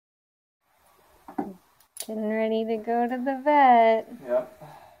Getting ready to go to the vet. Yep.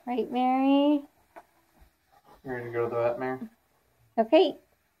 Right, Mary? You ready to go to the vet, Mary? Okay.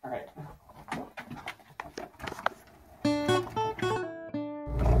 All right.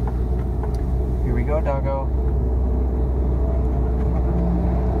 Here we go, doggo.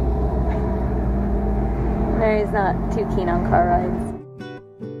 Mary's not too keen on car rides.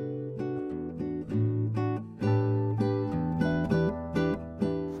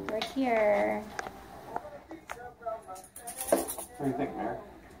 We're here. What do you think, Mary?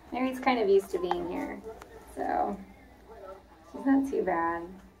 Mary's kind of used to being here, so she's not too bad.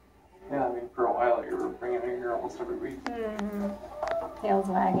 Yeah, I mean, for a while you were bringing her here almost every week. Mm-hmm. Tail's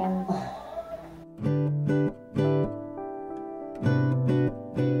wagging.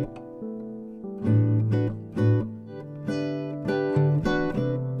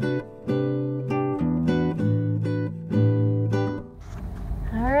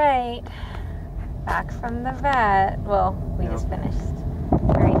 Alright, back from the vet. Well, we just finished.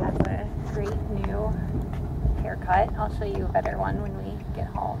 Mary has a great new haircut. I'll show you a better one when we get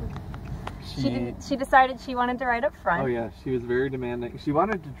home. She decided she wanted to ride up front. Oh yeah, she was very demanding. She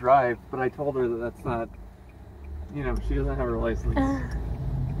wanted to drive, but I told her that that's not, you know, she doesn't have her license.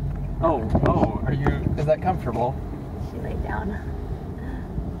 Is that comfortable? She laid down.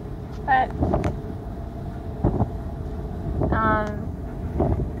 But,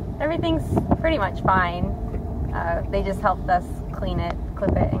 everything's pretty much fine. They just helped us clean it,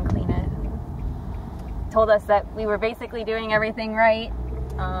 clip it and clean it. Told us that we were basically doing everything right.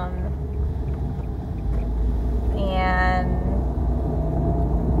 And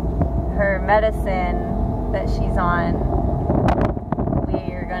her medicine that she's on,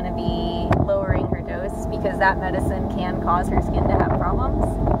 we're going to be lowering her dose because that medicine can cause her skin to have problems.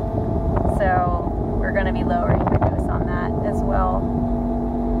 So we're going to be lowering her dose on that as well.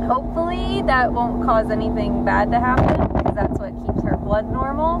 Hopefully that won't cause anything bad to happen because that's what keeps her blood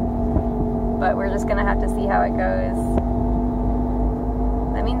normal. But we're just going to have to see how it goes.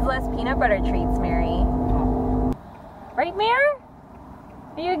 That means less peanut butter treats, Mary. Right, Mare?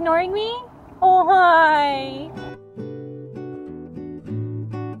 Are you ignoring me? Oh, hi!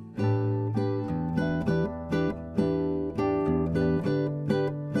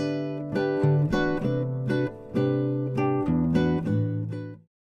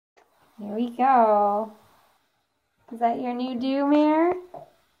 Here we go. Is that your new do, Mare?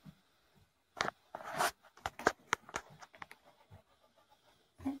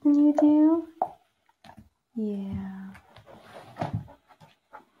 Is that the new do? Yeah.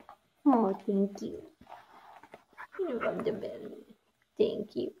 Oh, thank you. You love the belly.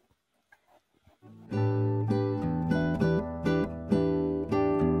 Thank you.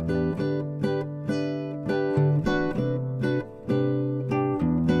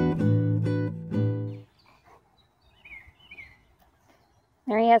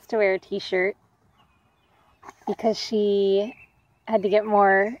 Mary has to wear a t-shirt because she had to get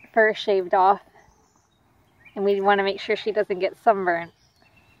more fur shaved off. And we want to make sure she doesn't get sunburned.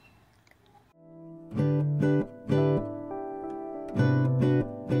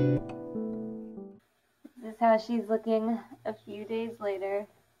 This is how she's looking a few days later.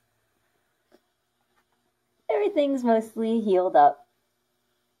 Everything's mostly healed up.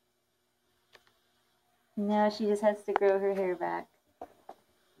 Now she just has to grow her hair back.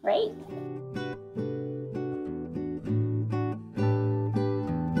 Right?